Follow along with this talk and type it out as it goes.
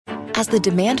As the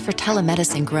demand for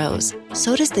telemedicine grows,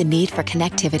 so does the need for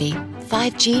connectivity.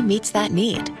 5G meets that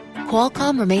need.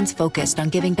 Qualcomm remains focused on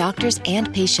giving doctors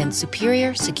and patients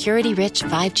superior, security-rich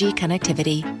 5G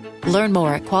connectivity. Learn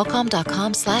more at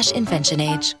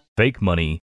qualcomm.com/InventionAge. Fake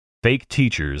money, fake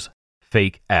teachers,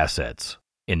 fake assets.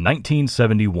 In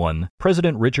 1971,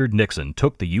 President Richard Nixon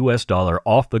took the U.S. dollar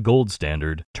off the gold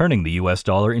standard, turning the U.S.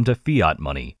 dollar into fiat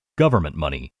money, government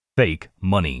money, fake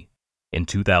money. In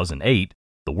 2008,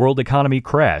 the world economy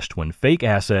crashed when fake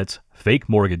assets, fake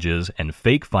mortgages, and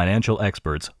fake financial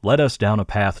experts led us down a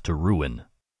path to ruin.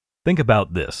 Think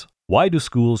about this. Why do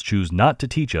schools choose not to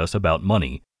teach us about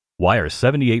money? Why are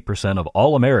 78% of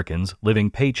all Americans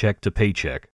living paycheck to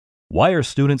paycheck? Why are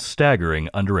students staggering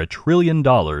under $1 trillion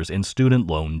in student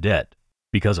loan debt?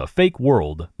 Because a fake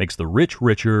world makes the rich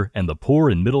richer and the poor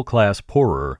and middle class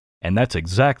poorer, and that's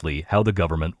exactly how the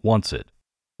government wants it.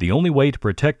 The only way to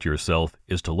protect yourself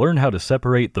is to learn how to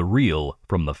separate the real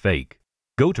from the fake.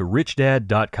 Go to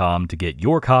richdad.com to get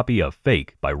your copy of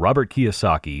Fake by Robert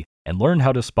Kiyosaki and learn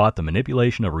how to spot the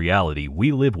manipulation of reality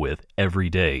we live with every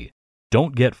day.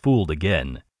 Don't get fooled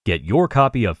again. Get your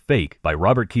copy of Fake by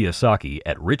Robert Kiyosaki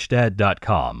at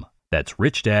richdad.com. That's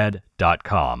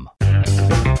richdad.com.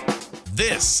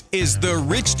 This is the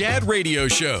Rich Dad Radio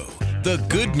Show. The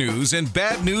good news and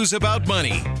bad news about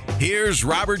money. Here's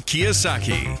Robert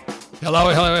Kiyosaki. Hello.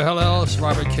 It's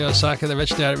Robert Kiyosaki, the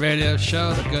Rich Dad Radio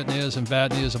Show, the good news and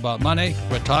bad news about money.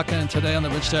 We're talking today on the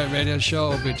Rich Dad Radio Show,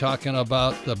 we'll be talking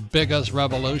about the biggest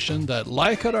revolution that,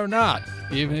 like it or not,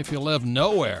 even if you live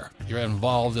nowhere, you're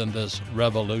involved in this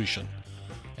revolution,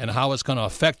 and how it's going to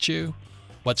affect you,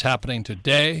 what's happening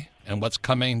today, and what's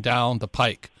coming down the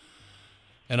pike.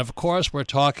 And of course, we're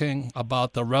talking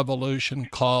about the revolution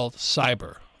called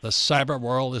cyber. The cyber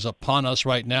world is upon us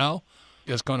right now.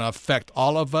 It's going to affect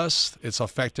all of us. It's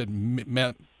affected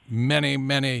many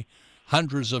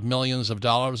hundreds of millions of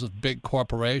dollars of big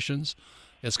corporations.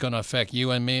 It's going to affect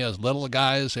you and me as little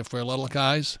guys, if we're little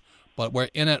guys, but we're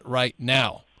in it right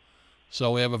now.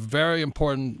 So we have a very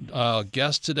important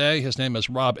guest today. His name is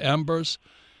Robb Embers.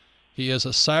 He is a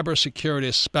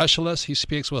cybersecurity specialist. He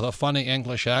speaks with a funny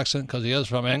English accent because he is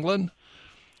from England,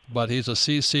 but he's a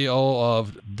CCO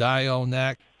of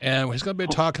Dionac. And he's going to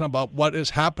be talking about what is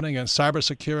happening in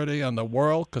cybersecurity in the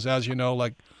world, because as you know,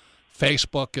 like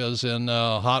Facebook is in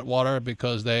hot water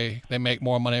because they make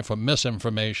more money from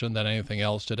misinformation than anything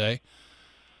else today.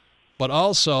 But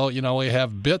also, you know, we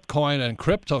have Bitcoin and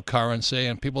cryptocurrency,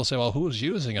 and people say, well, who's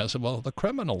using it? I said, well, the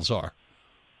criminals are.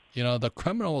 You know, the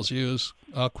criminals use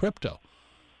crypto.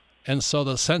 And so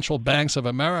the central banks of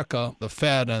America, the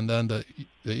Fed, and then the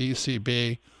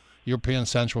ECB, European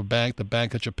Central Bank, the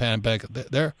Bank of Japan Bank,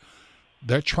 they're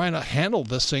trying to handle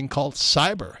this thing called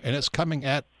cyber, and it's coming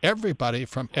at everybody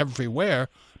from everywhere,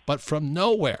 but from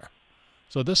nowhere.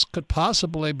 So this could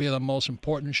possibly be the most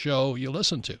important show you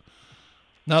listen to.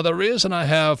 Now, the reason I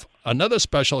have another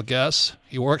special guest,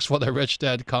 he works for the Rich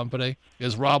Dad Company,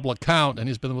 is Robb LeCount, and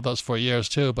he's been with us for years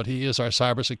too, but he is our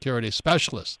cybersecurity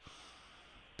specialist.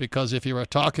 Because if you were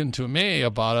talking to me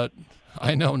about it,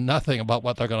 I know nothing about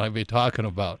what they're going to be talking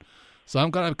about. So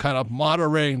I'm going to kind of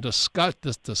moderating this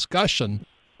discussion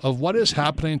of what is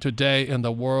happening today in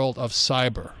the world of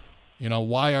cyber. You know,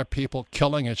 why are people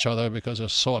killing each other because they're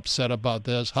so upset about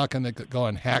this? How can they go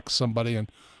and hack somebody and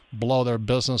blow their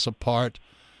business apart?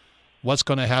 What's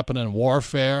going to happen in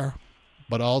warfare,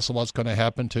 but also what's going to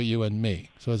happen to you and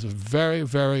me. So it's a very,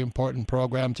 very important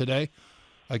program today.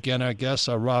 Again, our guests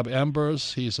are Robb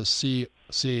Embers. He's a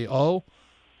CEO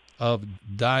of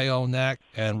Dionac,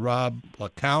 and Robb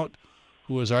LeCount,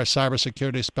 who is our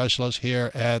cybersecurity specialist here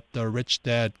at the Rich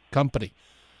Dad Company.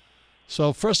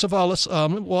 So first of all, let's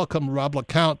welcome Robb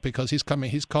LeCount, because he's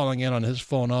calling in on his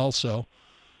phone also.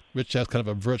 Rich Dad's kind of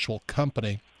a virtual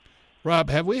company.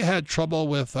 Robb, have we had trouble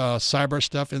with cyber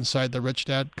stuff inside the Rich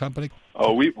Dad Company?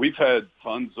 Oh, we've had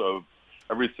tons of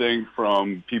everything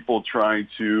from people trying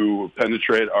to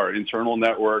penetrate our internal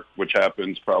network, which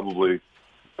happens probably a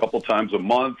couple times a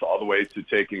month, all the way to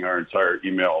taking our entire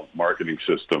email marketing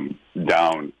system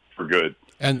down for good.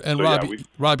 And so, Robb, yeah,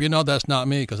 Robb, you know that's not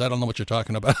me, because I don't know what you're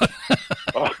talking about.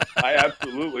 Oh, I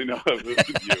absolutely know this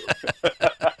is you.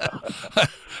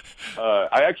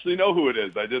 I actually know who it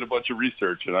is. I did a bunch of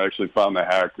research, and I actually found the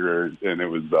hacker, and it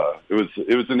was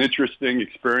an interesting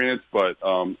experience, but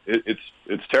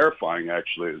it's terrifying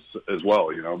actually as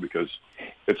well, you know, because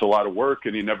it's a lot of work,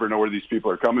 and you never know where these people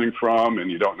are coming from,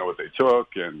 and you don't know what they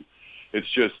took, and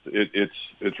it's just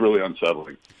it's really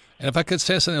unsettling. And if I could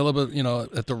say something a little bit, you know,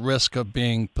 at the risk of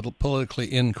being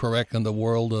politically incorrect in the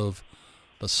world of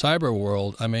the cyber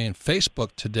world, I mean,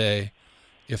 Facebook today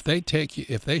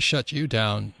if they shut you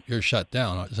down, you're shut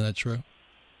down. Isn't that true?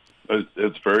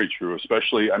 It's very true,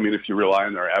 especially, I mean, if you rely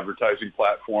on their advertising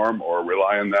platform or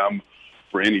rely on them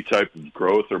for any type of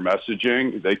growth or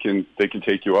messaging, they can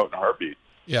take you out in a heartbeat.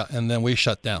 Yeah, and then we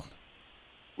shut down.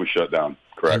 We shut down,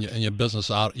 correct. And your business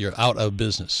you're out of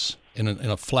business in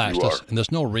a flash. And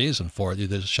there's no reason for it. They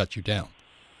just shut you down.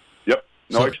 Yep,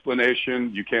 no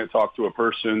explanation. You can't talk to a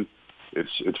person.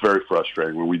 It's very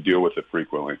frustrating when we deal with it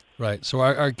frequently. Right. So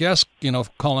our guest,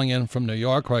 calling in from New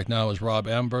York right now is Robb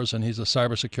Embers, and he's a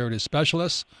cybersecurity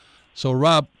specialist. So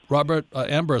Robert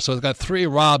Embers. So we've got three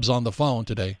Robbs on the phone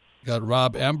today. We've got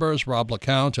Robb Embers, Robb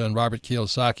LeCount, and Robert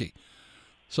Kiyosaki.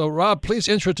 So Robb, please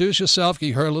introduce yourself.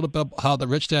 You heard a little bit about how the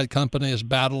Rich Dad Company is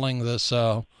battling this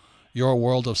your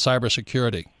world of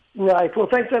cybersecurity. Right. Well,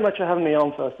 thanks very much for having me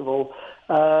on, first of all.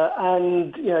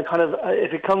 And,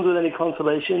 if it comes with any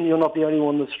consolation, you're not the only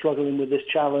one that's struggling with this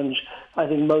challenge. I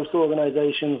think most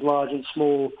organizations, large and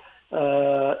small,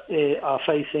 are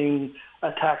facing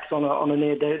attacks on a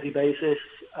near daily basis.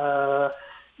 I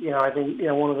think,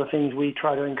 one of the things we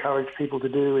try to encourage people to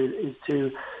do is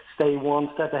to stay one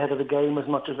step ahead of the game as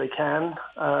much as they can.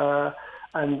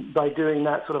 And by doing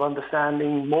that, sort of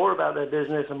understanding more about their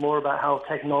business and more about how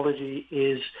technology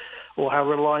is, or how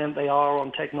reliant they are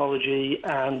on technology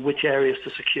and which areas to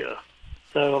secure.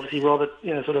 So obviously, Robert,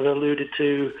 sort of alluded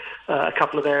to a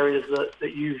couple of areas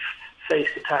that you've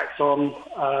faced attacks on,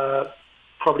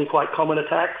 probably quite common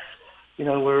attacks,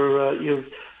 where you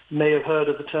may have heard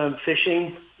of the term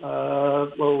phishing.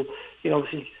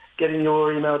 Obviously getting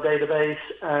your email database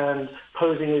and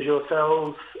posing as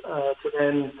yourselves to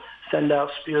then send out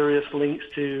spurious links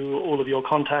to all of your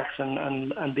contacts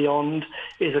and beyond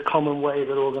is a common way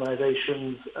that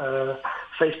organizations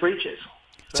face breaches.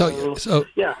 So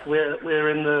we're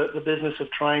in the business of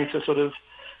trying to sort of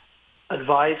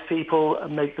advise people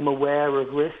and make them aware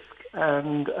of risk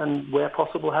and where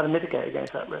possible, how to mitigate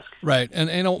against that risk. Right. And,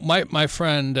 my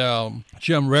friend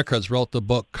Jim Rickards wrote the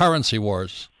book Currency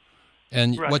Wars.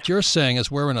 And what you're saying is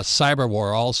we're in a cyber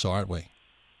war also, aren't we?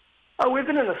 Oh, we've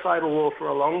been in a cyber war for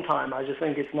a long time. I just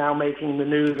think it's now making the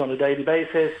news on a daily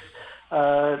basis.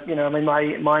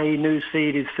 My news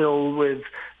feed is filled with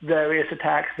various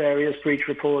attacks, various breach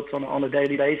reports on a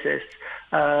daily basis.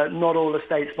 Not all are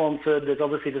state-sponsored. There's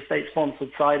obviously the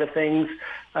state-sponsored side of things,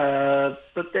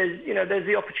 but there's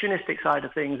the opportunistic side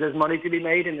of things. There's money to be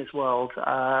made in this world.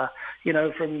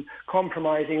 From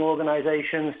compromising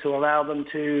organizations to allow them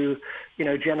to,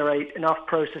 generate enough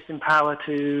processing power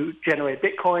to generate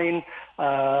Bitcoin,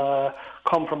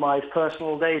 compromise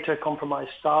personal data, compromise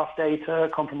staff data,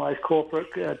 compromise corporate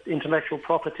intellectual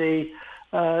property.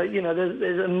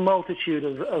 There's a multitude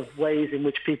of ways in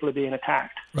which people are being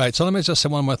attacked. Right. So let me just say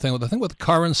one more thing. The thing with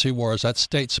currency wars, that's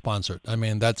state-sponsored. I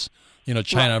mean, that's,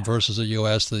 China versus the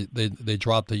U.S. They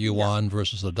dropped the yuan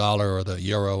versus the dollar or the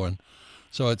euro, and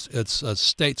so it's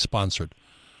state-sponsored.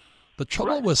 The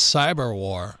trouble with cyber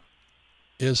war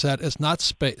is that it's not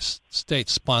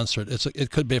state-sponsored. It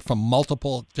could be from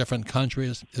multiple different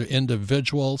countries,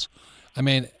 individuals. I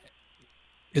mean,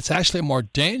 it's actually more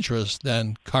dangerous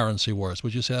than currency wars.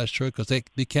 Would you say that's true? Because they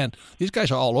can't. These guys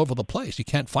are all over the place. You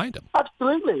can't find them.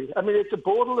 Absolutely. I mean, it's a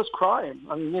borderless crime.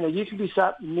 I mean, you can be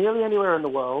sat nearly anywhere in the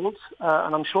world,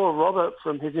 and I'm sure Robert,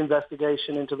 from his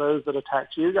investigation into those that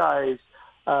attacked you guys,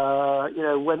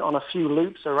 went on a few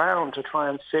loops around to try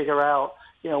and figure out,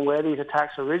 where these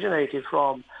attacks originated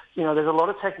from. There's a lot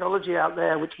of technology out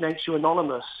there which makes you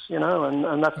anonymous,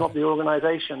 and that's not the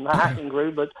organization, the hacking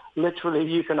group, but literally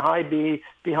you can hide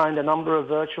behind a number of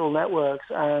virtual networks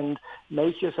and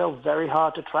make yourself very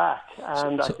hard to track.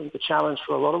 And I think the challenge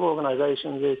for a lot of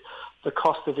organizations is the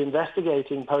cost of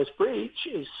investigating post-breach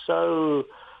is so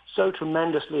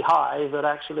tremendously high that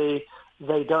actually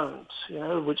they don't,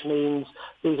 which means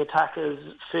these attackers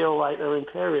feel like they're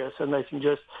imperious and they can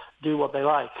just do what they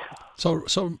like. So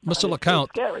Mr. LeCount,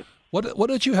 what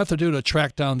did you have to do to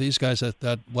track down these guys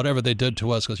that whatever they did to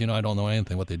us? Because, I don't know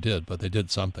anything what they did, but they did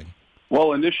something.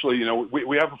 Well, initially,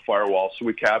 we have a firewall, so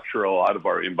we capture a lot of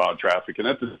our inbound traffic. And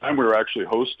at the time, we were actually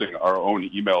hosting our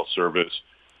own email service,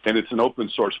 and it's an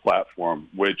open source platform,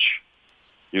 which,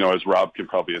 as Robb can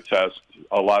probably attest,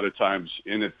 a lot of times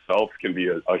in itself can be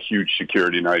a huge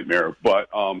security nightmare. But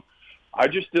I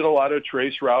just did a lot of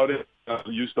trace routing,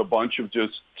 used a bunch of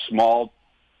just small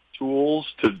tools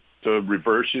to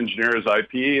reverse engineer his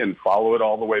IP and follow it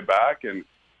all the way back. And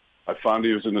I found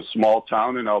he was in a small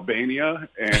town in Albania,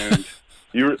 and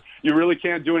you really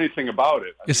can't do anything about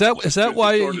it. Is that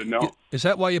why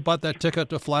you bought that ticket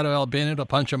to fly to Albania to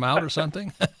punch him out or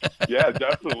something? Yeah,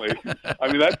 definitely.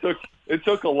 I mean, It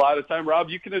took a lot of time. Rob,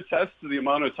 you can attest to the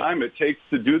amount of time it takes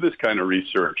to do this kind of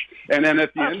research. And then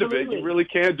at the end of it, you really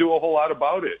can't do a whole lot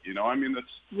about it. I mean, it's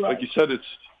right. Like you said, it's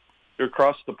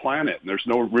across the planet, and there's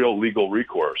no real legal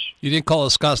recourse. You didn't call the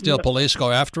Scottsdale police,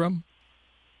 go after him?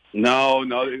 No.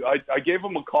 I gave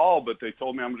them a call, but they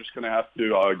told me I'm just going to have to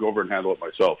go over and handle it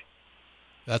myself.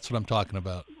 That's what I'm talking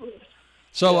about.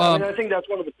 So I think that's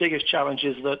one of the biggest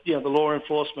challenges that the law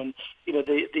enforcement,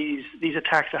 these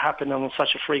attacks are happening on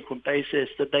such a frequent basis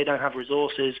that they don't have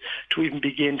resources to even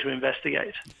begin to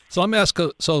investigate. So let me ask.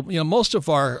 So most of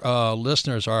our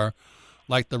listeners are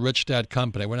like the Rich Dad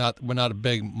Company. We're not a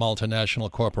big multinational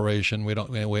corporation.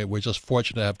 We're just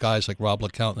fortunate to have guys like Robb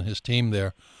LeCount and his team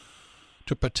there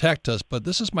to protect us. But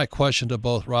this is my question to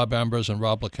both Robb Embers and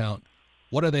Robb LeCount.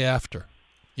 What are they after?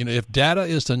 If data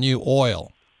is the new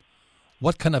oil,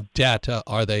 what kind of data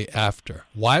are they after?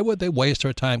 Why would they waste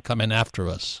their time coming after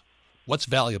us? What's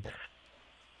valuable?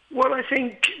 Well, I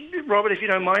think, Robert, if you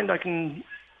don't mind, I can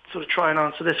sort of try and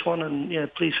answer this one,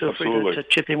 and please feel free to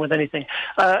chip in with anything.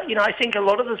 I think a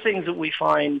lot of the things that we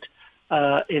find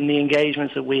in the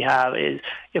engagements that we have is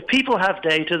if people have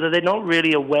data that they're not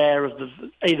really aware of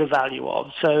the value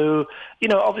of. So,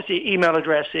 obviously email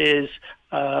addresses,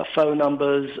 phone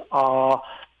numbers are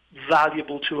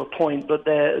valuable to a point, but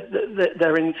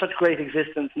they're in such great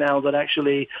existence now that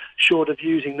actually, short of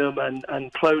using them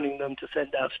and cloning them to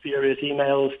send out spurious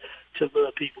emails to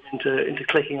lure people into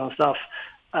clicking on stuff,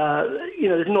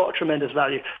 there's not a tremendous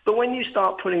value. But when you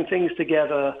start putting things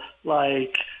together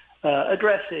like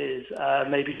addresses,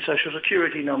 maybe social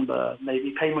security number,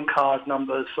 maybe payment card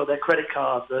numbers for their credit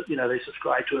cards that they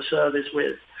subscribe to a service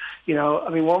with.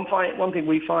 One thing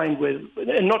we find with,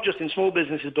 and not just in small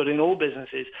businesses, but in all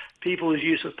businesses, people's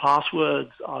use of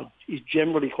passwords is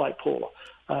generally quite poor.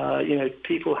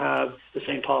 People have the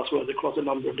same passwords across a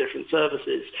number of different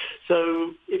services.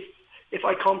 So if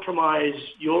I compromise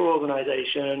your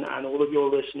organization and all of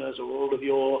your listeners or all of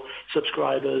your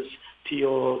subscribers to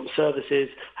your services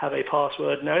have a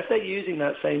password, now if they're using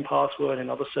that same password in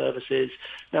other services,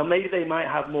 now maybe they might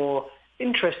have more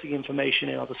interesting information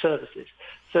in other services.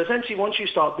 So essentially, once you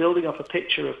start building up a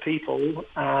picture of people,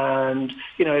 and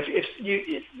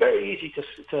it's very easy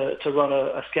to run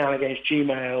a scan against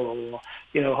Gmail or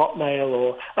Hotmail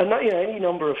or any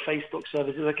number of Facebook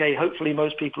services. Okay, hopefully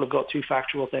most people have got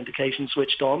two-factor authentication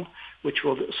switched on, which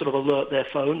will sort of alert their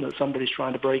phone that somebody's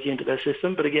trying to break into their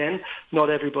system. But again, not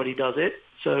everybody does it.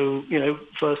 So,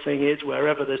 first thing is,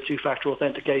 wherever there's two-factor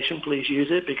authentication, please use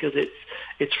it because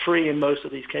it's free in most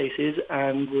of these cases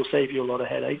and will save you a lot of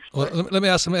headaches. Well, let me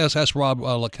ask Robb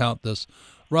LeCount this.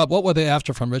 Robb, what were they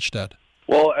after from Rich Dad?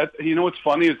 Well, what's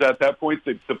funny is at that point,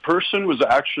 the person was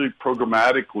actually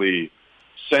programmatically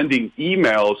sending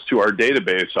emails to our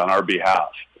database on our behalf.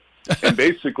 And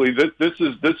basically, this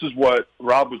is what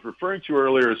Robb was referring to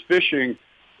earlier as phishing.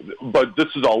 But this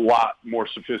is a lot more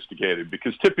sophisticated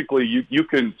because typically you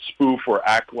can spoof or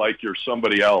act like you're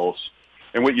somebody else.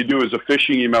 And what you do is a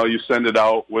phishing email, you send it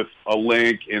out with a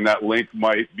link, and that link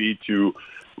might be to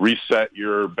reset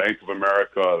your Bank of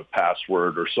America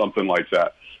password or something like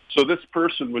that. So this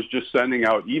person was just sending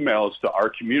out emails to our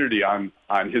community on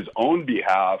his own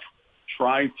behalf,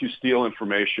 trying to steal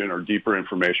information or deeper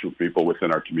information from people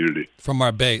within our community. From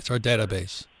our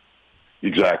database.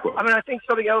 Exactly. I think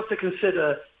something else to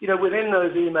consider, within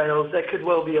those emails, there could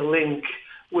well be a link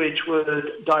which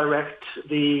would direct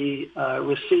the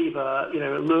receiver,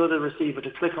 lure the receiver to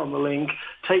click on the link,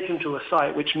 take them to a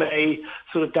site which may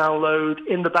sort of download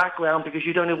in the background, because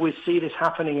you don't always see this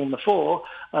happening in the fore,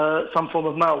 some form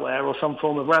of malware or some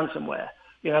form of ransomware.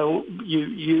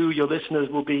 Your listeners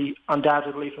will be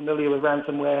undoubtedly familiar with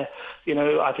ransomware.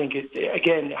 I think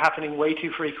again, happening way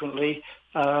too frequently.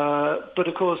 But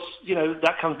of course,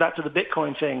 that comes back to the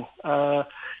Bitcoin thing.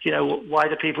 Why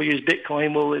do people use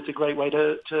Bitcoin? Well, it's a great way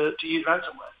to use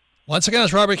ransomware. Once again,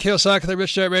 it's Robert Kiyosaki, the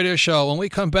Rich Dad Radio Show. When we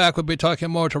come back, we'll be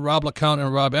talking more to Robb LeCount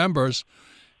and Robb Embers.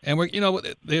 And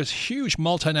there's huge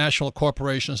multinational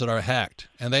corporations that are hacked,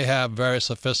 and they have very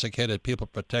sophisticated people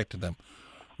protecting them.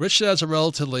 Rich Dad's a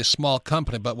relatively small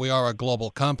company, but we are a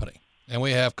global company, and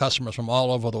we have customers from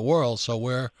all over the world, so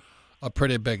we're a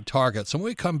pretty big target. So when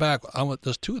we come back,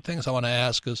 there's two things I want to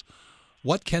ask is,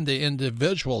 what can the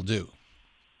individual do?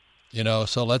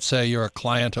 So let's say you're a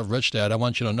client of Rich Dad. I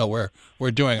want you to know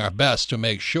we're doing our best to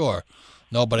make sure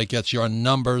nobody gets your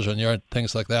numbers and your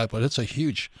things like that, but it's a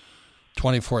huge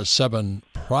 24/7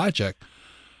 project.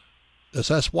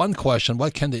 That's one question.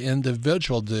 What can the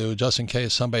individual do just in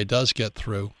case somebody does get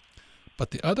through?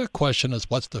 But the other question is,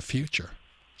 what's the future?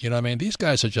 These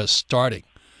guys are just starting.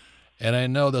 And I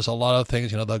know there's a lot of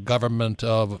things, the government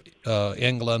of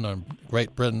England or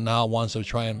Great Britain now wants to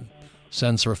try and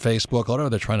censor Facebook, whatever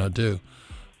they're trying to do.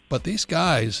 But these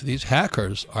guys, these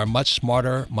hackers, are much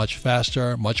smarter, much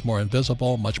faster, much more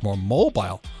invisible, much more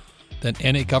mobile than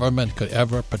any government could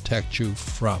ever protect you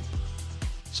from.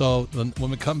 So when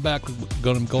we come back, we're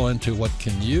going to go into what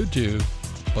can you do,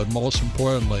 but most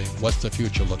importantly, what's the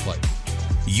future look like?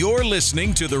 You're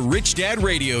listening to the Rich Dad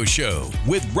Radio Show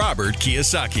with Robert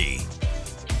Kiyosaki.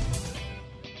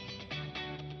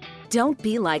 Don't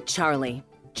be like Charlie.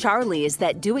 Charlie is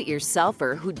that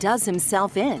do-it-yourselfer who does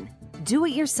himself in.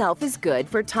 Do-it-yourself is good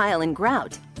for tile and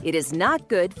grout. It is not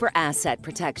good for asset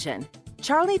protection.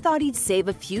 Charlie thought he'd save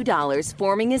a few dollars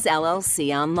forming his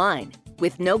LLC online.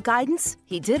 With no guidance,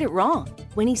 he did it wrong.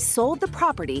 When he sold the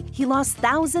property, he lost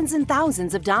thousands and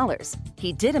thousands of dollars.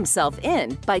 He did himself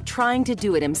in by trying to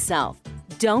do it himself.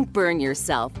 Don't burn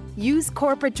yourself. Use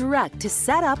Corporate Direct to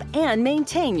set up and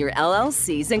maintain your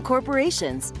LLCs and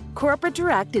corporations. Corporate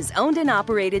Direct is owned and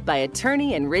operated by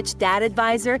attorney and rich dad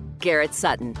advisor Garrett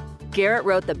Sutton. Garrett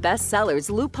wrote the bestsellers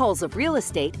Loopholes of Real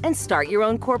Estate and Start Your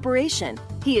Own Corporation.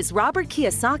 He is Robert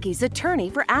Kiyosaki's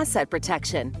attorney for asset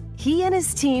protection. He and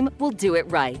his team will do it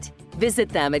right. Visit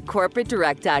them at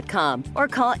corporatedirect.com or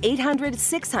call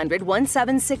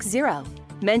 800-600-1760.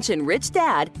 Mention Rich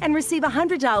Dad and receive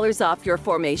 $100 off your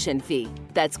formation fee.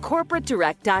 That's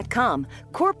corporatedirect.com,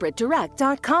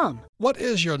 corporatedirect.com. What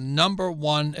is your number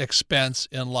one expense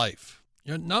in life?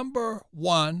 Your number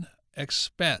one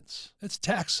expense. It's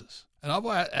taxes. And I've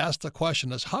asked the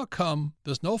question is, how come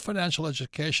there's no financial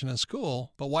education in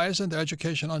school, but why isn't there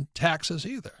education on taxes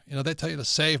either? They tell you to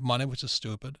save money, which is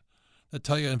stupid. They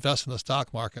tell you to invest in the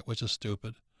stock market, which is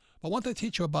stupid. But what they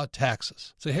teach you about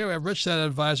taxes? So here we have Rich Dad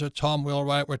advisor Tom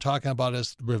Wheelwright. We're talking about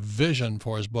his revision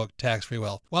for his book, Tax-Free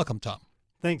Wealth. Welcome, Tom.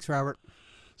 Thanks, Robert.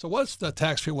 So what's the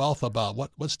tax-free wealth about?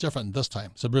 What's different this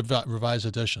time? It's a revised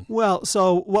edition. Well,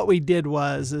 so what we did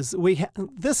was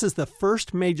this is the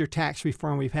first major tax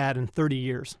reform we've had in 30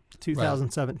 years,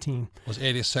 2017. Was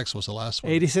 86 was the last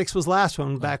one? 86 was the last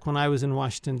one, back when I was in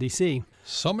Washington, D.C.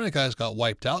 So many guys got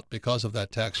wiped out because of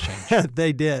that tax change.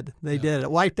 They did. They did. It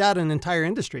wiped out an entire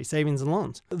industry, savings and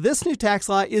loans. This new tax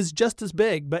law is just as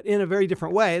big, but in a very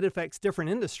different way. It affects different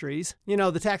industries.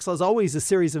 The tax law is always a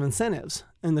series of incentives.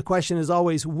 And the question is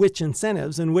always which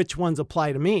incentives and which ones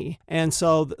apply to me. And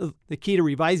so the key to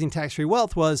revising tax-free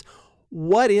wealth was,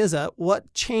 what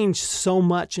changed so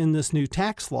much in this new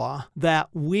tax law that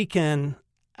we can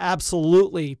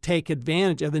absolutely take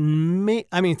advantage of?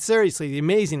 Seriously, the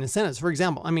amazing incentives. For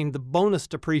example, the bonus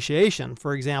depreciation,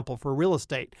 for example, for real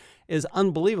estate is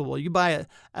unbelievable. You buy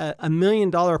a $1 million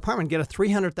apartment, get a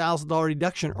 $300,000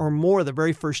 deduction or more the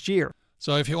very first year.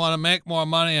 So if you want to make more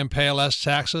money and pay less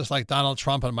taxes like Donald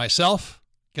Trump and myself,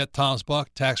 get Tom's book,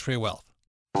 Tax-Free Wealth.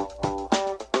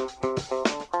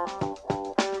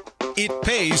 It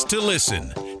pays to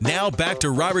listen. Now back to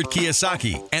Robert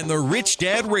Kiyosaki and the Rich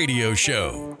Dad Radio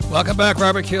Show. Welcome back,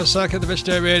 Robert Kiyosaki, the Rich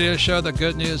Dad Radio Show, the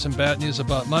good news and bad news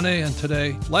about money. And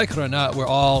today, like it or not, we're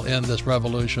all in this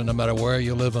revolution. No matter where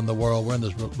you live in the world, we're in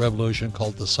this revolution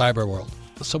called the cyber world.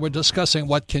 So we're discussing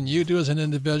what can you do as an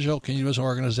individual, can you do as an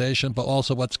organization, but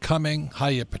also what's coming, how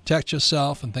you protect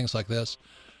yourself, and things like this.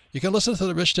 You can listen to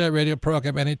the Rich Dad Radio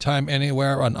program anytime,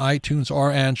 anywhere on iTunes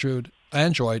or Android,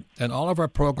 and all of our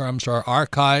programs are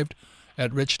archived at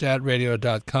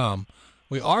richdadradio.com.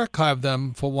 We archive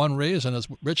them for one reason, is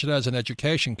Rich Dad is an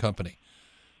education company.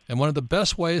 And one of the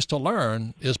best ways to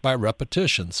learn is by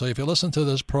repetition. So if you listen to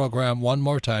this program one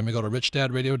more time, you go to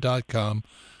richdadradio.com,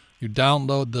 you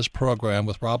download this program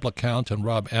with Robb LeCount and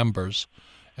Robb Embers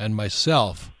and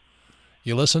myself.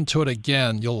 You listen to it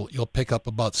again, you'll pick up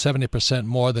about 70%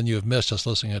 more than you've missed just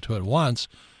listening to it once.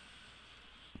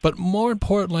 But more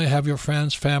importantly, have your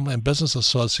friends, family, and business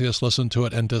associates listen to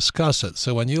it and discuss it.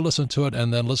 So when you listen to it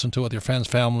and then listen to it with your friends,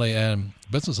 family, and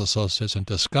business associates and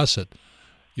discuss it,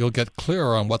 you'll get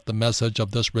clearer on what the message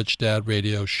of this Rich Dad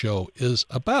Radio Show is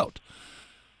about.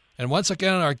 And once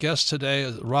again, our guest today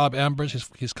is Robb Embers.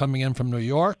 He's coming in from New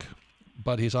York,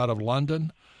 but he's out of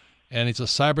London. And he's a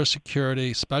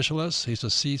cybersecurity specialist. He's a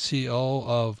CCO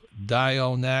of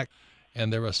Dionac,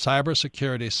 and they're a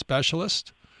cybersecurity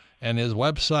specialist. And his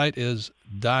website is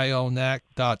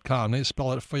dionach.com. Let me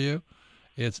spell it for you.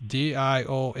 It's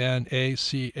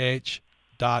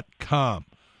DIONACH.com.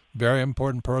 Very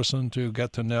important person to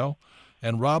get to know.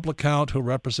 And Robb LeCount, who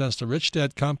represents the Rich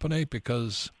Dad Company,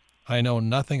 because I know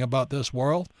nothing about this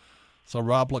world. So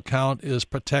Robb LeCount is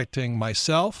protecting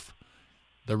myself,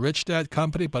 the Rich Dad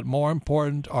Company, but more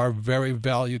important, our very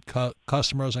valued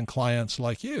customers and clients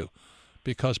like you,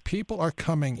 because people are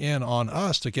coming in on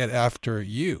us to get after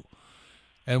you.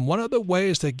 And one of the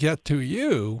ways they get to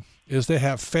you is they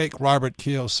have fake Robert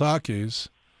Kiyosaki's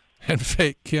and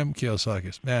fake Kim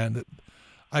Kiyosaki's. Man,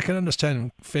 I can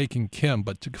understand faking Kim,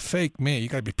 but to fake me, you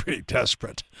got to be pretty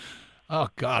desperate. Oh,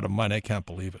 God almighty, I can't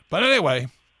believe it. But anyway,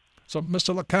 so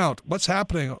Mr. LeCount, what's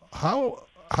happening? How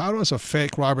does a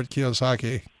fake Robert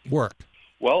Kiyosaki work?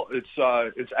 Well,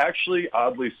 it's actually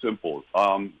oddly simple.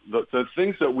 The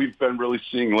things that we've been really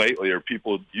seeing lately are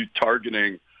people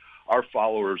targeting our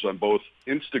followers on both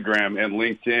Instagram and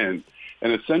LinkedIn,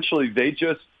 and essentially they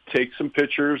just take some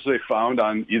pictures they found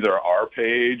on either our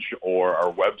page or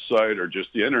our website or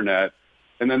just the internet,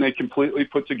 and then they completely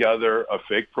put together a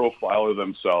fake profile of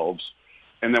themselves.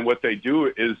 And then what they do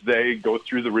is they go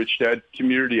through the Rich Dad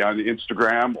community on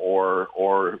Instagram or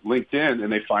LinkedIn,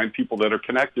 and they find people that are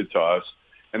connected to us,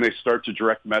 and they start to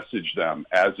direct message them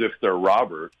as if they're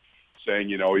Robert,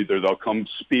 saying, either they'll come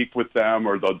speak with them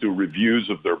or they'll do reviews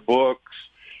of their books.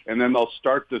 And then they'll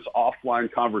start this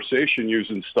offline conversation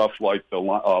using stuff like the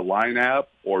Line app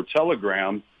or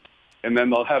Telegram. And then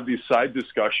they'll have these side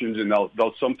discussions, and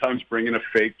they'll sometimes bring in a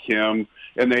fake Kim.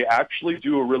 And they actually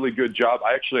do a really good job.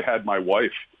 I actually had my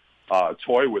wife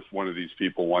toy with one of these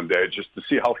people one day just to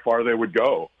see how far they would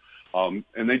go.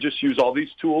 And they just use all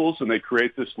these tools, and they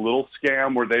create this little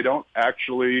scam where they don't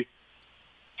actually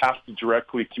have to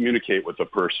directly communicate with the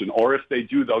person. Or if they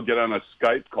do, they'll get on a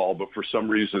Skype call, but for some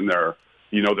reason their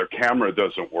camera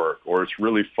doesn't work or it's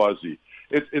really fuzzy.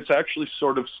 It's actually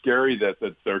sort of scary that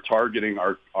they're targeting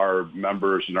our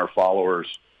members and our followers.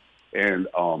 And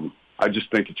I just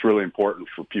think it's really important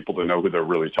for people to know who they're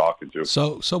really talking to.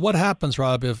 So what happens,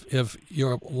 Rob, if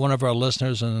you're one of our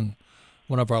listeners and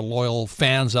one of our loyal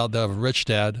fans out there of Rich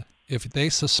Dad, if they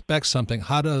suspect something,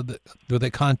 how do they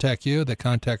contact you? They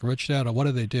contact Rich Dad, or what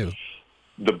do they do?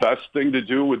 The best thing to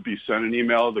do would be send an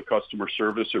email to customer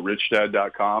service at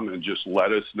richdad.com and just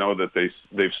let us know that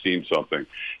they've seen something.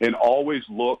 And always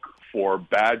look for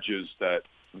badges that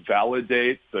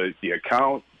validate the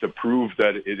account to prove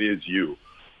that it is you.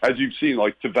 As you've seen,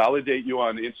 like to validate you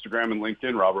on Instagram and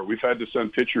LinkedIn, Robert, we've had to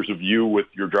send pictures of you with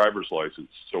your driver's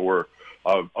license. So we're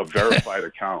a verified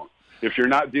account. If you're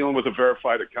not dealing with a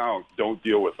verified account, don't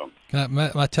deal with them. Can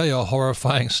I tell you a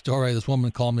horrifying story? This woman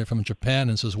called me from Japan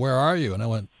and says, "Where are you?" And I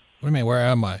went, "What do you mean, where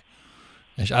am I?"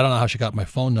 And I don't know how she got my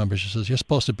phone number. She says, "You're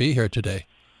supposed to be here today."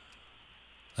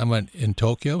 I went, "In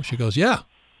Tokyo?" She goes, "Yeah."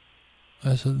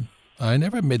 I said, "I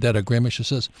never made that agreement." She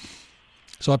says,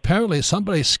 "So apparently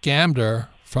somebody scammed her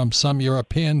from some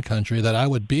European country that I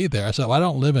would be there." I said, "Well, I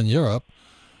don't live in Europe."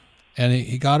 And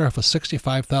he got her for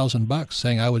 $65,000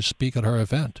 saying I would speak at her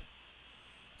event.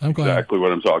 I'm going, exactly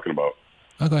what I'm talking about.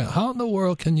 I'm going, how in the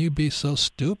world can you be so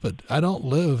stupid? I don't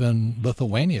live in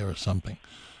Lithuania or something.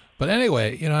 But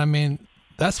anyway,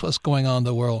 that's what's going on in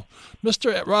the world.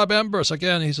 Mr. Robb Embers,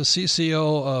 again, he's a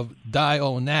CCO of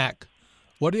DIONAC.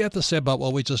 What do you have to say about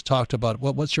what we just talked about?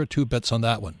 What's your 2 bits on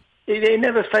that one? It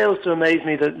never fails to amaze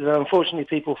me that unfortunately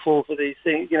people fall for these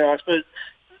things. I suppose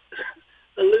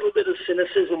a little bit of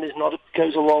cynicism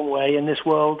goes a long way in this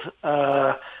world.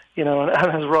 And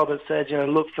as Robert said,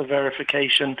 look for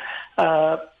verification.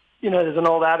 There's an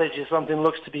old adage: if something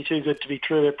looks to be too good to be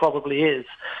true, it probably is.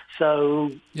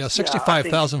 So yeah,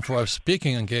 65,000 for a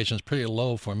speaking engagement is pretty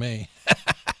low for me.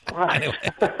 Right. Anyway.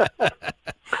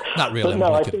 Not really. But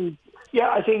no,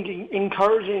 I think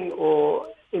encouraging or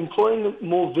employing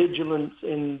more vigilance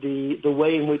in the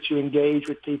way in which you engage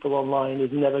with people online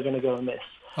is never going to go amiss.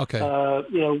 Okay.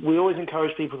 We always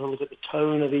encourage people to look at the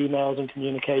tone of emails and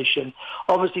communication.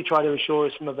 Obviously, try to ensure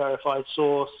it's from a verified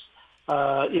source.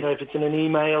 If it's in an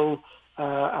email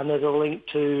and there's a link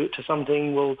to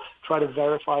something, we'll try to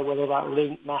verify whether that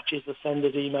link matches the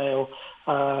sender's email.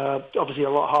 Obviously, a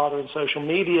lot harder in social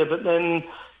media, but then,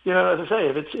 as I say,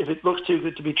 if it looks too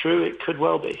good to be true, it could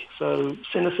well be. So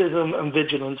cynicism and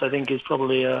vigilance, I think, is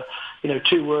probably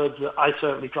 2 words that I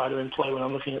certainly try to employ when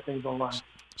I'm looking at things online.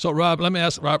 So, Rob, let me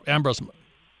ask Robb Embers,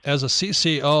 as a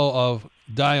CCO of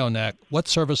DIONAC, what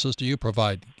services do you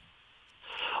provide?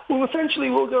 Well, essentially,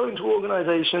 we'll go into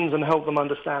organizations and help them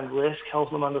understand risk,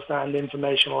 help them understand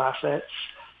informational assets,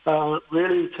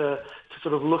 really to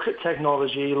sort of look at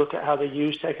technology, look at how they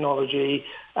use technology,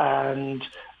 and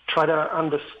try to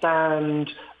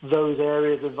understand those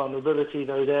areas of vulnerability,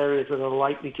 those areas that are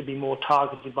likely to be more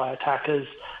targeted by attackers.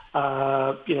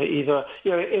 Either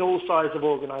in all sides of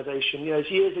organization.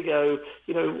 Years ago,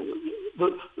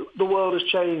 the world has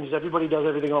changed. Everybody does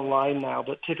everything online now.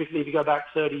 But typically, if you go back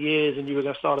 30 years and you were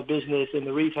going to start a business in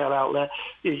the retail outlet,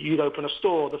 you'd open a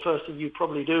store. The first thing you'd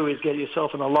probably do is get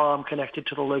yourself an alarm connected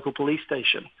to the local police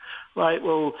station, right?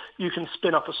 Well, you can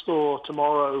spin up a store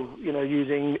tomorrow,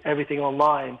 using everything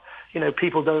online.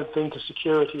 people don't think of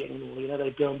security anymore.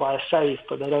 They go and buy a safe,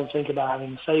 but they don't think about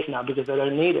having a safe now because they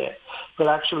don't need it. But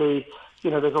actually,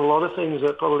 there's a lot of things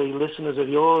that probably listeners of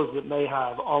yours that may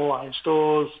have online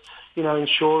stores,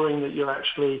 ensuring that you're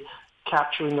actually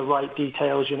capturing the right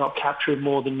details, you're not capturing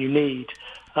more than you need.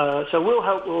 So we'll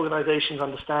help organizations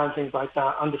understand things like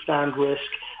that, understand risk,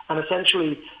 and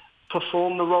essentially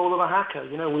perform the role of a hacker.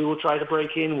 We will try to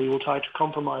break in, we will try to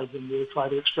compromise them, we will try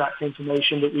to extract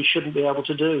information that we shouldn't be able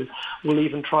to do. We'll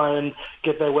even try and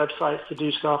get their websites to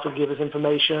do stuff and give us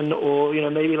information, or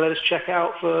maybe let us check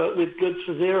out with goods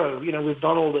for zero. We've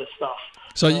done all this stuff.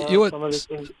 So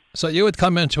you would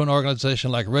come into an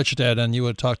organization like Rich Dad and you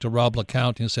would talk to Robb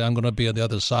LeCount and say, I'm going to be on the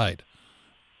other side.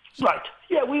 Right.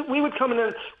 Yeah, we would come in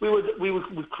and we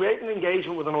would create an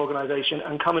engagement with an organization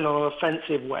and come in on an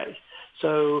offensive way.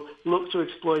 So look to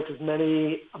exploit as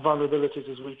many vulnerabilities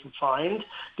as we can find,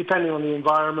 depending on the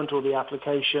environment or the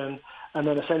application, and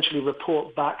then essentially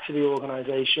report back to the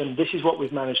organization, this is what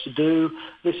we've managed to do,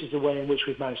 this is the way in which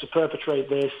we've managed to perpetrate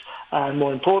this, and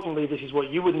more importantly, this is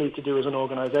what you would need to do as an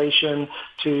organization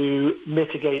to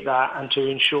mitigate that and to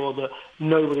ensure that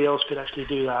nobody else could actually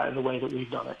do that in the way that we've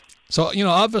done it. So,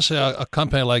 obviously a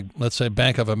company like, let's say,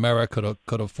 Bank of America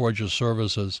could afford your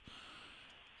services.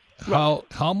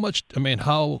 How much?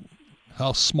 How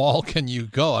small can you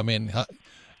go? How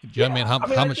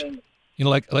much?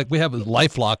 Like we have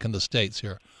LifeLock in the States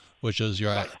here, which is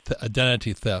your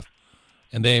identity theft,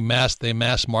 and they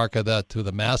mass market that to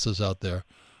the masses out there.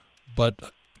 But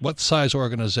what size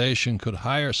organization could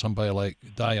hire somebody like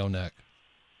Dioneck?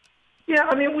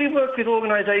 Yeah, we work with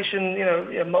organizations,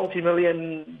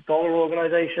 multi-million-dollar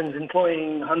organizations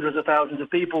employing hundreds of thousands of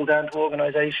people, down to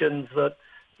organizations that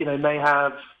may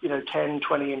have, 10,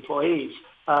 20 employees.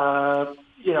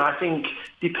 I think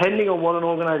depending on what an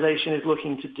organization is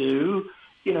looking to do,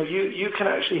 you can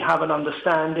actually have an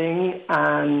understanding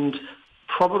and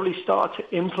probably start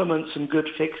to implement some good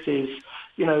fixes,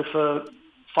 for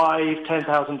 $5,000,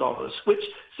 $10,000, which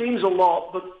seems a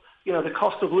lot, but, the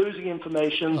cost of losing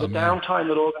information, the downtime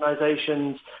that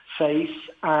organizations face,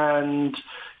 and,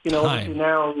 obviously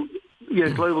now,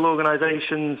 global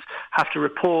organizations have to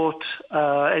report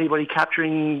anybody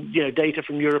capturing, data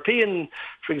from European,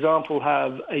 for example,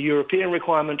 have a European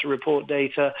requirement to report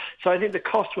data. So I think the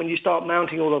cost when you start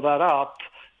mounting all of that up,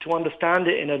 to understand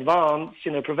it in advance,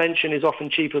 prevention is often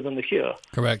cheaper than the cure.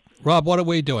 Correct. Robb, what are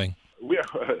we doing?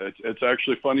 It's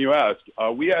actually funny you ask.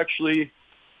 We actually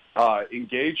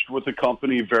engaged with a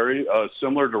company very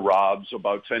similar to Robb's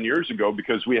about 10 years ago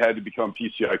because we had to become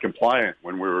PCI compliant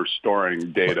when we were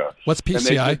storing data. What's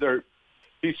PCI?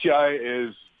 PCI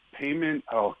is payment.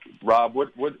 Oh, Robb, what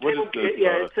is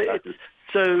this?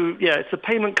 It's the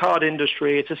payment card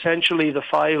industry. It's essentially the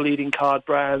 5 leading card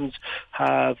brands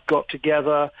have got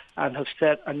together and have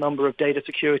set a number of data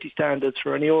security standards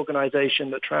for any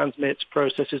organization that transmits,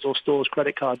 processes, or stores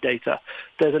credit card data.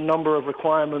 There's a number of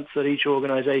requirements that each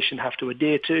organization have to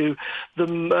adhere to.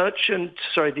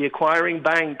 The acquiring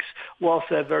banks, whilst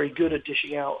they're very good at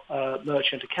dishing out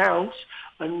merchant accounts,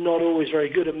 are not always very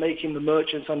good at making the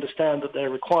merchants understand that their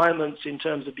requirements in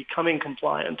terms of becoming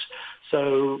compliant.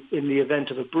 So in the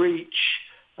event of a breach,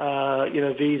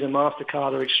 Visa and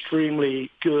MasterCard are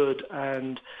extremely good,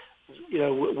 and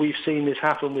we've seen this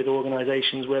happen with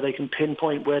organizations where they can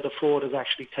pinpoint where the fraud has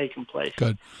actually taken place.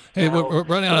 Good. Hey, we're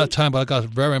running out of time, but I got a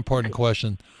very important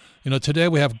question. Today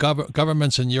we have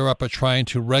governments in Europe are trying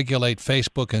to regulate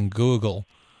Facebook and Google.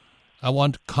 I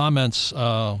want comments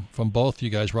from both you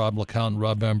guys, Robb LeCount and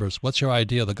Robb Embers. What's your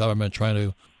idea of the government trying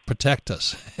to protect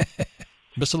us?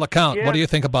 Mr. LeCount, what do you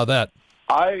think about that?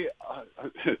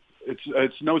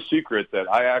 It's no secret that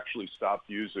I actually stopped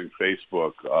using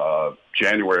Facebook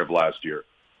January of last year.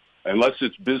 Unless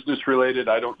it's business related,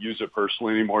 I don't use it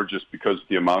personally anymore just because of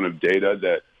the amount of data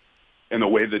that and the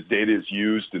way that data is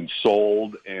used and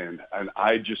sold, and I'm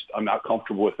not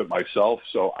comfortable with it myself.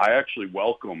 So I actually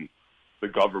welcome the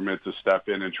government to step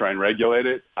in and try and regulate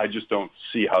it. I just don't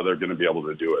see how they're going to be able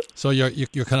to do it. So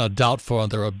you're kind of doubtful on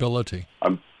their ability.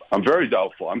 I'm very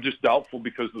doubtful. I'm just doubtful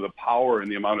because of the power and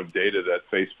the amount of data that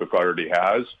Facebook already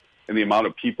has and the amount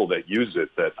of people that use it,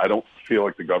 that I don't feel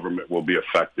like the government will be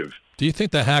effective. Do you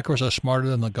think the hackers are smarter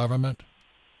than the government?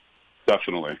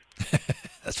 Definitely.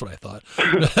 That's what I thought.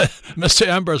 Mr.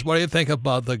 Embers, what do you think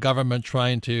about the government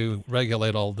trying to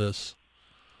regulate all this?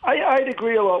 I'd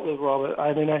agree a lot with Robert.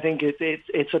 I think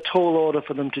it's a tall order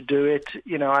for them to do it.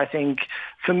 I think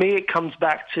for me it comes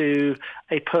back to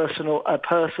a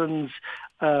person's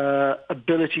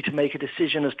ability to make a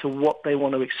decision as to what they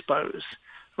want to expose,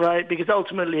 right? Because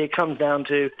ultimately it comes down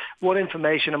to what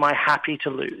information am I happy to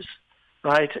lose,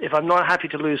 right? If I'm not happy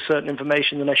to lose certain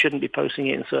information, then I shouldn't be posting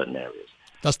it in certain areas.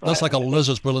 That's like a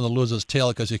lizard's willing to lose its tail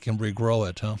because you can regrow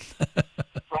it, huh?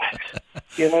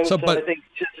 Right. So I think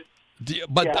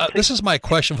this is my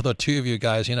question for the two of you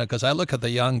guys, because I look at the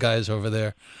young guys over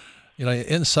there,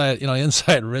 inside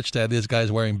Rich Dad, these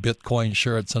guys wearing Bitcoin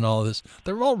shirts and all this.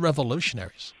 They're all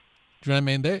revolutionaries. Do you know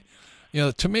what I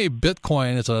mean? To me,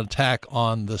 Bitcoin is an attack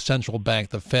on the central bank,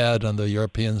 the Fed and the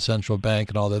European Central Bank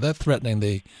and all that. They're threatening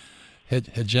the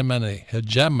hegemony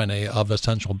of the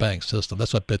central bank system.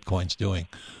 That's what Bitcoin's doing,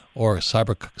 or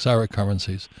cyber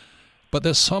currencies. But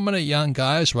there's so many young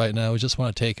guys right now who just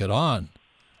want to take it on.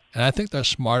 And I think they're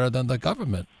smarter than the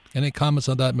government. Any comments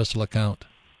on that, Mr. LeCount?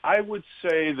 I would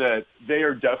say that they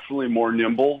are definitely more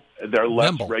nimble. They're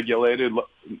less regulated,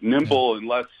 and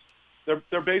less.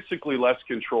 They're basically less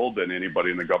controlled than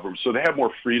anybody in the government, so they have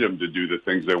more freedom to do the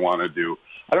things they want to do.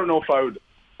 I don't know if I would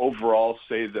overall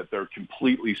say that they're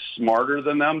completely smarter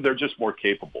than them. They're just more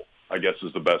capable, I guess,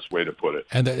 is the best way to put it.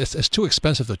 And it's too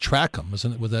expensive to track them,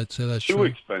 isn't it? Would that say that's true? Too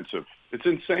expensive. It's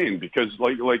insane because,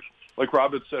 like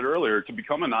Rob had said earlier, to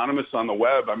become anonymous on the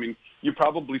web, I mean, you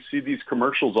probably see these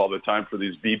commercials all the time for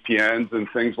these VPNs and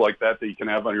things like that you can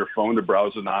have on your phone to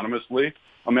browse anonymously.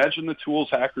 Imagine the tools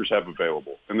hackers have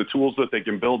available and the tools that they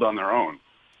can build on their own.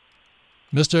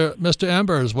 Mr.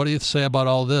 Embers, what do you say about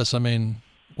all this? I mean,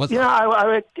 I'd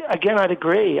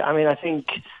agree. I mean, I think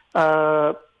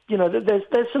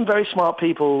there's some very smart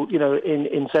people,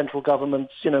 in central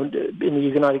governments, in the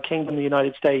United Kingdom, the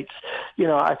United States.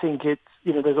 I think it's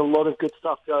there's a lot of good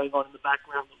stuff going on in the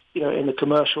background, in the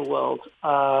commercial world.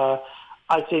 I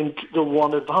think the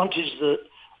one advantage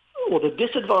or the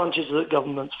disadvantage that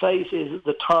governments face is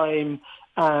the time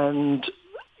and,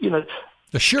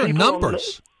 the sheer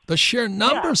numbers. The sheer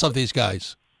numbers of these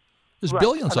guys. There's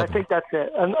billions of them. I think that's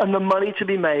it. And the money to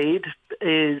be made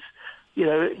is,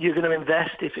 you're going to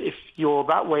invest, if you're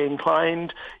that way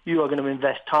inclined, you are going to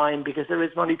invest time because there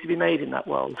is money to be made in that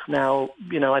world. Now,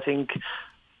 I think,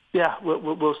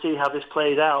 we'll see how this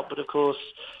plays out. But, of course,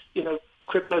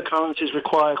 cryptocurrencies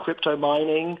require crypto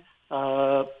mining,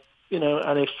 and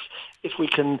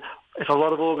if a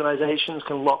lot of organizations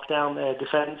can lock down their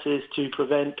defenses to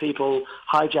prevent people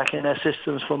hijacking their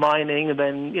systems for mining,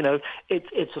 then,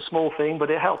 it's a small thing,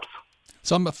 but it helps.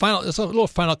 So it's a little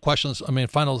final questions. I mean,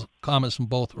 final comments from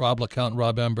both Robb LeCount and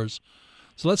Robb Embers.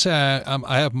 So let's say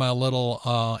I have my little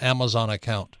Amazon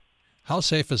account. How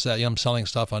safe is that? I'm selling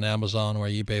stuff on Amazon or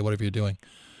eBay, whatever you're doing.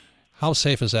 How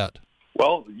safe is that?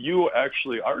 Well, you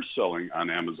actually are selling on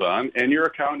Amazon, and your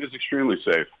account is extremely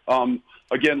safe.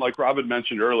 Again, like Rob had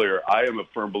mentioned earlier, I am a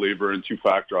firm believer in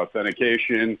two-factor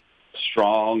authentication,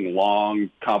 strong,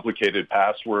 long, complicated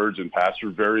passwords, and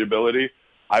password variability.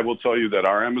 I will tell you that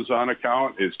our Amazon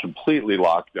account is completely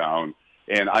locked down,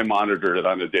 and I monitor it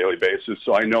on a daily basis,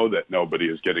 so I know that nobody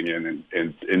is getting in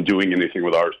and doing anything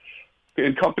with ours.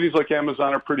 And companies like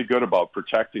Amazon are pretty good about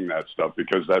protecting that stuff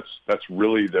because that's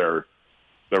really their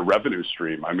revenue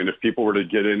stream. I mean, if people were to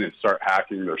get in and start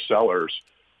hacking their sellers,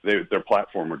 their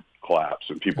platform would collapse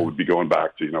and people would be going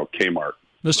back to, Kmart.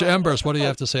 Mr. Embers, what do you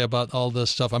have to say about all this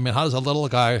stuff? I mean, how does a little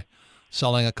guy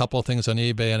selling a couple of things on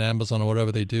eBay and Amazon or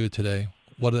whatever they do today?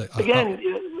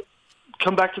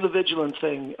 Come back to the vigilance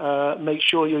thing. Make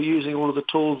sure you're using all of the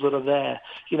tools that are there.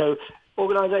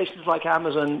 Organizations like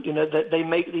Amazon, they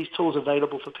make these tools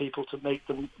available for people to make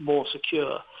them more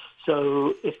secure.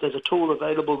 So if there's a tool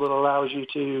available that allows you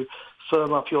to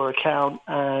firm up your account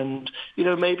and,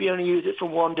 maybe only use it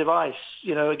from one device,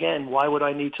 again, why would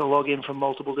I need to log in from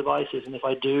multiple devices? And if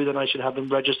I do, then I should have them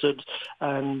registered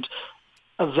and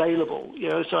available.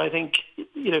 So I think,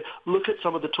 look at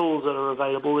some of the tools that are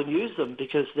available and use them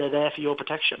because they're there for your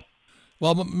protection.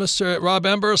 Well, Mr. Robb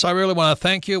Embers, I really want to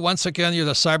thank you. Once again, you're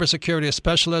the cybersecurity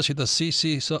specialist. You're the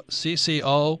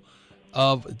CCO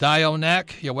of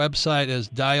Dionac. Your website is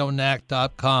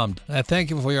dionac.com. And I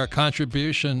thank you for your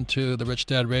contribution to the Rich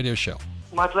Dad Radio Show.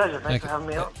 My pleasure. Thanks for having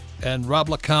me on. And Robb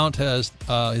LeCount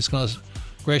he's going to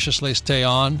graciously stay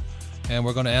on, and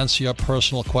we're going to answer your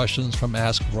personal questions from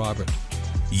Ask Robert.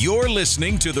 You're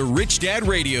listening to the Rich Dad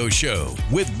Radio Show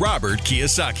with Robert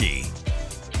Kiyosaki.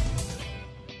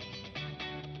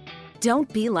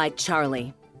 Don't be like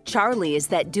Charlie. Charlie is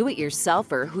that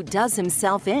do-it-yourselfer who does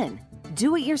himself in.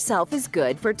 Do-it-yourself is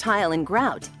good for tile and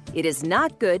grout. It is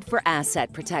not good for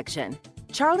asset protection.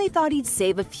 Charlie thought he'd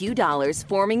save a few dollars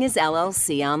forming his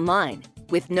LLC online.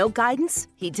 With no guidance,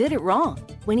 he did it wrong.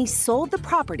 When he sold the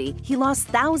property, he lost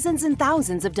thousands and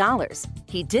thousands of dollars.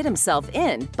 He did himself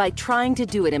in by trying to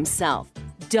do it himself.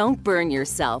 Don't burn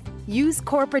yourself. Use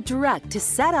Corporate Direct to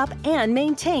set up and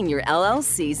maintain your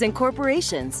LLCs and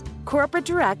corporations. Corporate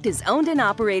Direct is owned and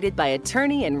operated by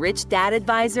attorney and rich dad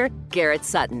advisor Garrett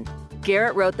Sutton.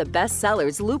 Garrett wrote the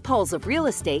bestsellers Loopholes of Real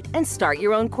Estate and Start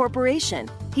Your Own Corporation.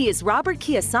 He is Robert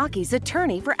Kiyosaki's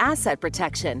attorney for asset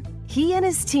protection. He and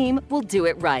his team will do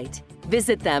it right.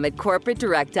 Visit them at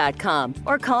corporatedirect.com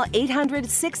or call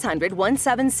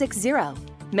 800-600-1760.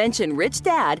 Mention Rich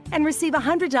Dad and receive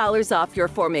 $100 off your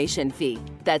formation fee.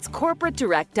 That's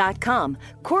corporatedirect.com.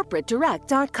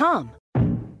 corporatedirect.com.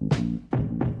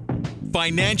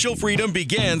 Financial freedom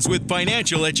begins with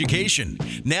financial education.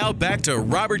 Now back to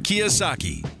Robert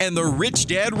Kiyosaki and the Rich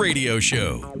Dad Radio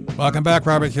Show. Welcome back,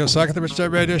 Robert Kiyosaki, the Rich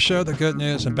Dad Radio Show, the good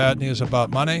news and bad news about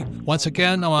money. Once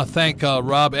again, I want to thank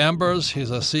Robb Embers.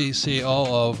 He's a CCO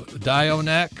of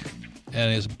Dionach,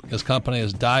 and his company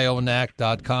is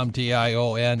Dionach.com,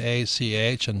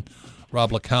 Dionach. And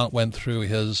Robb LeCount went through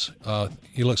his,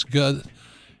 he looks good,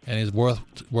 and he's worth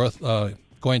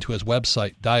going to his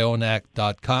website,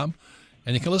 Dionach.com.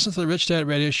 And you can listen to the Rich Dad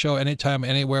Radio Show anytime,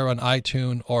 anywhere on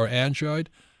iTunes or Android.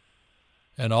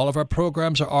 And all of our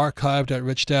programs are archived at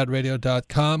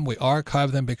richdadradio.com. We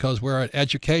archive them because we're an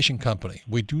education company.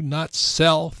 We do not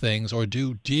sell things or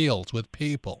do deals with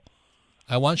people.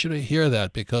 I want you to hear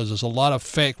that because there's a lot of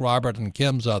fake Robert and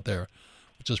Kims out there,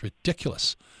 which is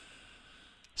ridiculous.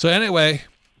 So anyway,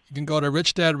 you can go to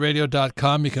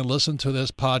richdadradio.com. You can listen to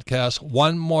this podcast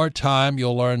one more time.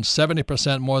 You'll learn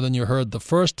 70% more than you heard the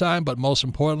first time, but most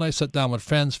importantly, sit down with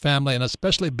friends, family, and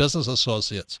especially business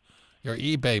associates, your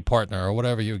eBay partner or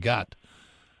whatever you got,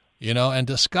 and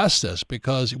discuss this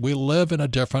because we live in a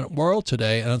different world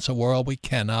today, and it's a world we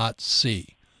cannot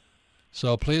see.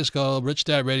 So please go to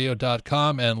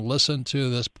richdadradio.com and listen to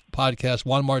this podcast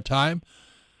one more time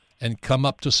and come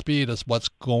up to speed as what's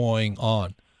going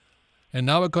on. And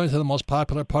now we're going to the most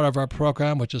popular part of our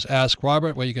program, which is Ask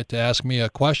Robert, where you get to ask me a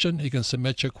question. You can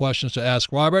submit your questions to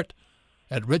Ask Robert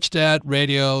at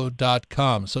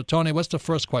richdadradio.com. So, Tony, what's the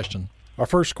first question? Our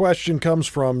first question comes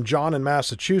from John in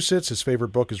Massachusetts. His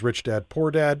favorite book is Rich Dad,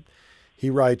 Poor Dad. He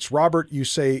writes, Robert, you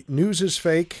say news is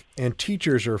fake and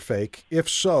teachers are fake. If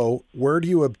so, where do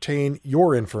you obtain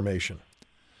your information?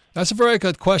 That's a very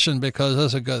good question because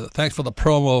that's a good. Thanks for the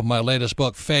promo of my latest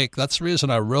book, Fake. That's the reason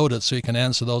I wrote it, so you can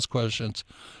answer those questions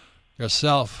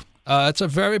yourself. It's a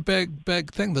very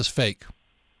big thing, this fake.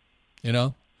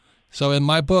 So in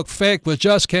my book, Fake, which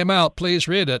just came out, please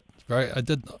read it.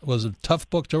 It was a tough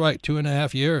book to write,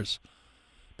 2.5 years,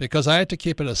 because I had to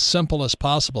keep it as simple as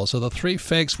possible. So the three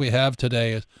fakes we have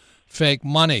today is fake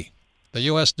money, the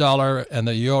U.S. dollar and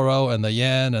the euro and the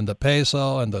yen and the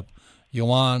peso and the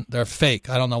yuan. They're fake.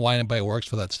 I don't know why anybody works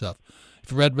for that stuff.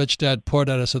 If you read Rich Dad, Poor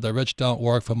Dad, I said the rich don't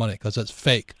work for money because it's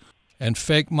fake. And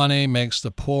fake money makes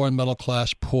the poor and middle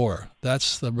class poor.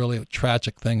 That's the really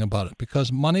tragic thing about it,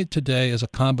 because money today is a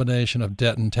combination of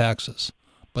debt and taxes.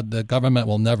 But the government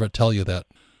will never tell you that.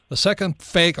 The second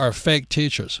fake are fake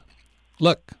teachers.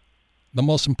 Look, the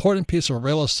most important piece of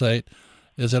real estate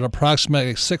is at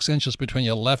approximately 6 inches between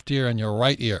your left ear and your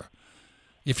right ear.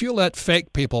 If you let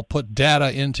fake people put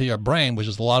data into your brain, which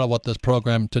is a lot of what this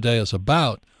program today is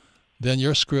about, then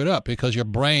you're screwed up because your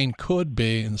brain could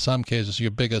be, in some cases, your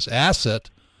biggest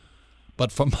asset.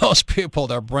 But for most people,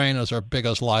 their brain is their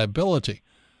biggest liability.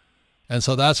 And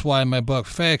so that's why in my book,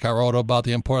 Fake, I wrote about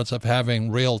the importance of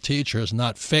having real teachers,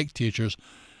 not fake teachers.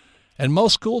 And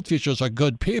most school teachers are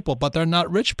good people, but they're not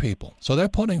rich people. So they're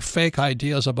putting fake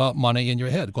ideas about money in your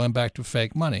head, going back to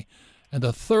fake money. And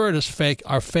the third is fake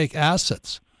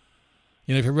assets.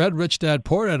 If you read Rich Dad,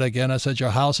 Poor Dad again, I said your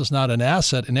house is not an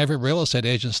asset, and every real estate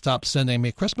agent stopped sending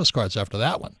me Christmas cards after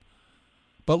that one.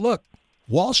 But look,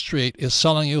 Wall Street is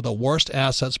selling you the worst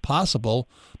assets possible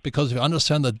because if you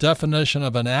understand the definition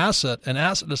of an asset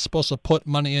is supposed to put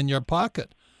money in your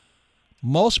pocket.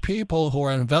 Most people who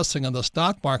are investing in the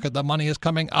stock market, the money is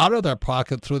coming out of their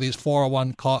pocket through these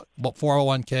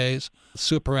 401ks,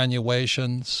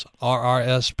 superannuations,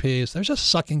 RRSPs. They're just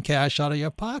sucking cash out of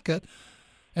your pocket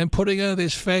and putting into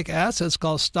these fake assets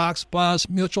called stocks, bonds,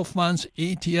 mutual funds,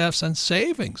 ETFs, and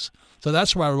savings. So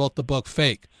that's why I wrote the book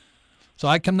Fake. So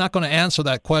I'm not going to answer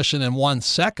that question in 1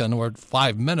 second or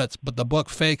 5 minutes, but the book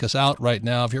Fake is out right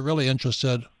now. If you're really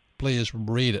interested, please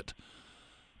read it.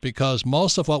 Because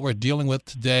most of what we're dealing with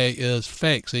today is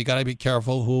fake. So you got to be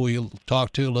careful who you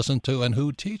talk to, listen to, and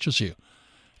who teaches you.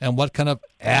 And what kind of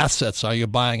assets are you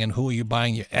buying and who are you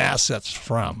buying your assets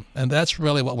from? And that's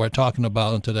really what we're talking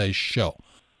about in today's show.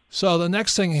 So the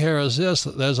next thing here is this.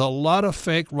 There's a lot of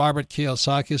fake Robert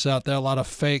Kiyosakis out there, a lot of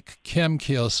fake Kim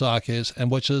Kiyosakis,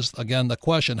 and which is, again, the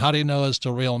question, how do you know it's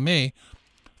the real me?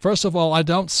 First of all, I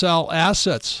don't sell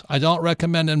assets. I don't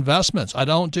recommend investments. I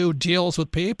don't do deals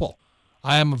with people.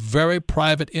 I am a very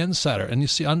private insider. And you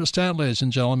see, understand, ladies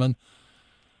and gentlemen,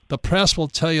 the press will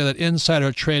tell you that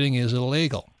insider trading is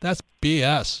illegal. That's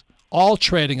BS. All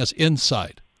trading is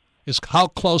inside. It's how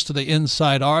close to the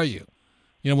inside are you?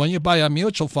 You know, when you buy a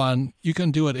mutual fund, you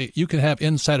can do it. You can have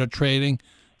insider trading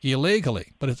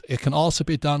illegally, but it can also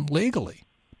be done legally.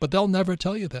 But they'll never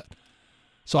tell you that.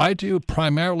 So I do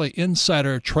primarily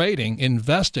insider trading,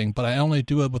 investing, but I only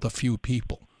do it with a few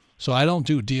people. So I don't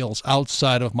do deals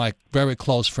outside of my very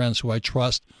close friends who I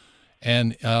trust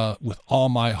and with all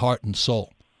my heart and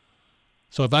soul.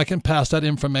 So if I can pass that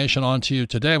information on to you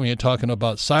today when you're talking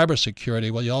about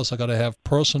cybersecurity, well, you also got to have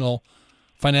personal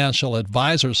financial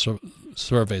advisor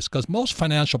surveys, because most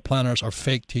financial planners are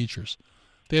fake teachers.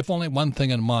 They have only one thing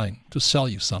in mind, to sell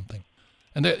you something.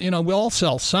 And, we all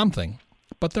sell something,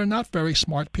 but they're not very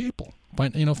smart people.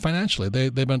 Financially,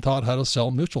 they've been taught how to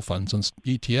sell mutual funds and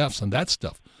ETFs and that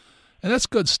stuff. And that's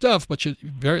good stuff, but you're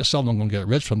very seldom going to get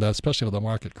rich from that, especially if the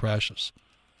market crashes.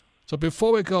 So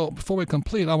before we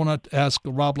complete, I want to ask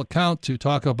Robb LeCount to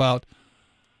talk about,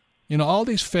 all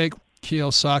these fake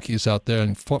Kiyosakis out there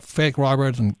and fake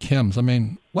Roberts and Kims. I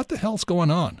mean, what the hell's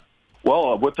going on?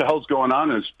 Well, what the hell's going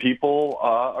on is people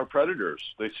are predators.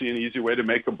 They see an easy way to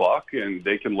make a buck, and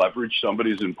they can leverage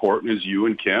somebody as important as you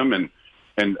and Kim. And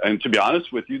to be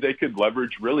honest with you, they could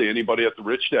leverage really anybody at the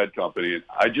Rich Dad Company. And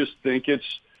I just think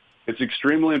it's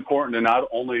extremely important to not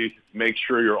only make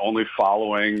sure you're only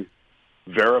following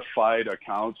verified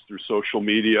accounts through social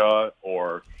media,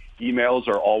 or emails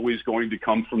are always going to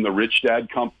come from the Rich Dad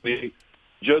Company.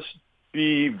 Just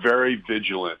be very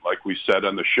vigilant, like we said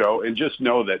on the show, and just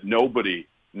know that nobody,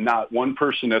 not one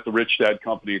person at the Rich Dad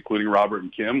Company, including Robert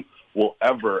and Kim, will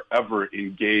ever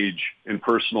engage in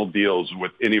personal deals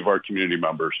with any of our community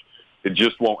members. It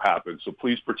just won't happen. So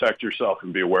please protect yourself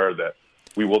and be aware that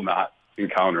we will not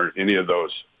encounter any of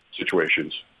those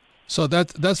situations. So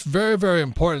that's very, very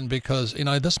important, because,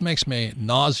 this makes me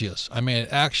nauseous. I mean, it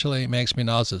actually makes me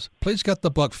nauseous. Please get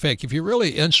the book Fake. If you're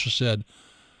really interested,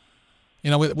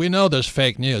 we know there's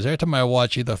fake news. Every time I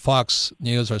watch either Fox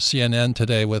News or CNN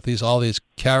today with all these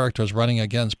characters running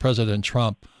against President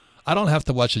Trump, I don't have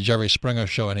to watch the Jerry Springer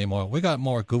show anymore. We got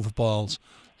more goofballs,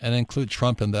 and include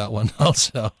Trump in that one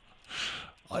also.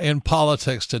 In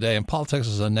politics today, and politics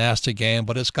is a nasty game,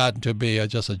 but it's gotten to be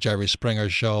just a Jerry Springer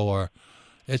show, or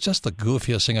it's just the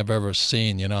goofiest thing I've ever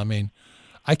seen.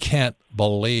 I can't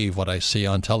believe what I see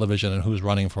on television and who's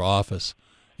running for office.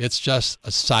 It's just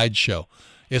a sideshow.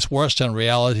 It's worse than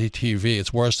reality TV.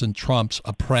 It's worse than Trump's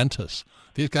apprentice.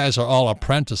 These guys are all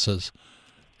apprentices.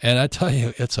 And I tell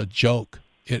you, it's a joke.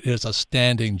 It is a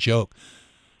standing joke.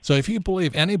 So if you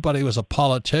believe anybody was a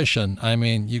politician, I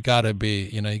mean, you got to be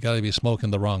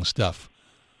smoking the wrong stuff.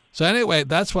 So anyway,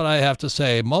 that's what I have to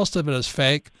say. Most of it is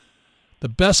fake. The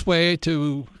best way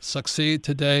to succeed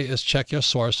today is check your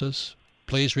sources.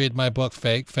 Please read my book,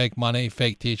 Fake Money,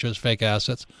 Fake Teachers, Fake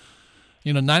Assets.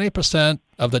 90%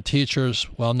 of the teachers,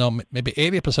 maybe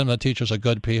 80% of the teachers are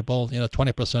good people.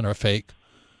 20% are fake.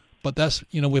 But that's,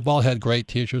 we've all had great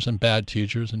teachers and bad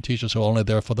teachers, and teachers who are only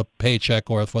there for the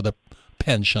paycheck or for the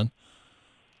pension.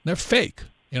 They're fake.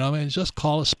 Just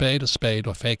call a spade,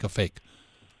 or fake a fake.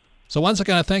 So once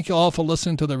again, I thank you all for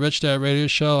listening to the Rich Dad Radio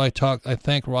Show. I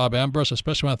thank Robb Embers,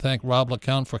 especially want to thank Robb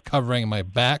LeCount for covering my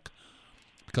back,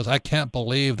 because I can't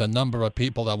believe the number of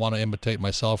people that want to imitate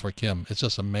myself or Kim. It's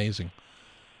just amazing.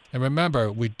 And remember,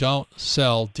 we don't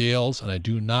sell deals, and I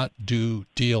do not do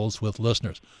deals with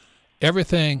listeners.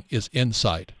 Everything is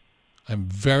inside. I'm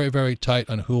very, very tight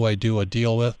on who I do a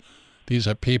deal with. These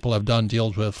are people I've done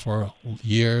deals with for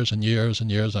years and years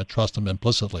and years, and I trust them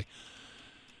implicitly.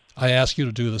 I ask you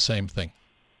to do the same thing.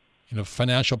 If a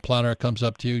financial planner comes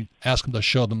up to you, ask them to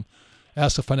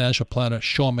ask the financial planner,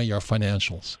 show me your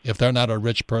financials. If they're not a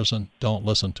rich person, don't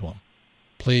listen to them.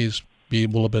 Please be a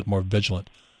little bit more vigilant.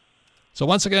 So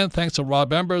once again, thanks to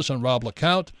Robb Embers and Robb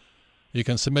LeCount. You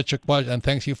can submit your questions, and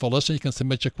thank you for listening. You can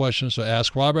submit your questions to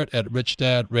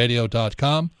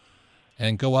AskRobert@richdadradio.com,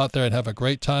 and go out there and have a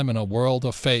great time in a world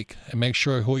of fake, and make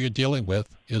sure who you're dealing with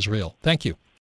is real. Thank you.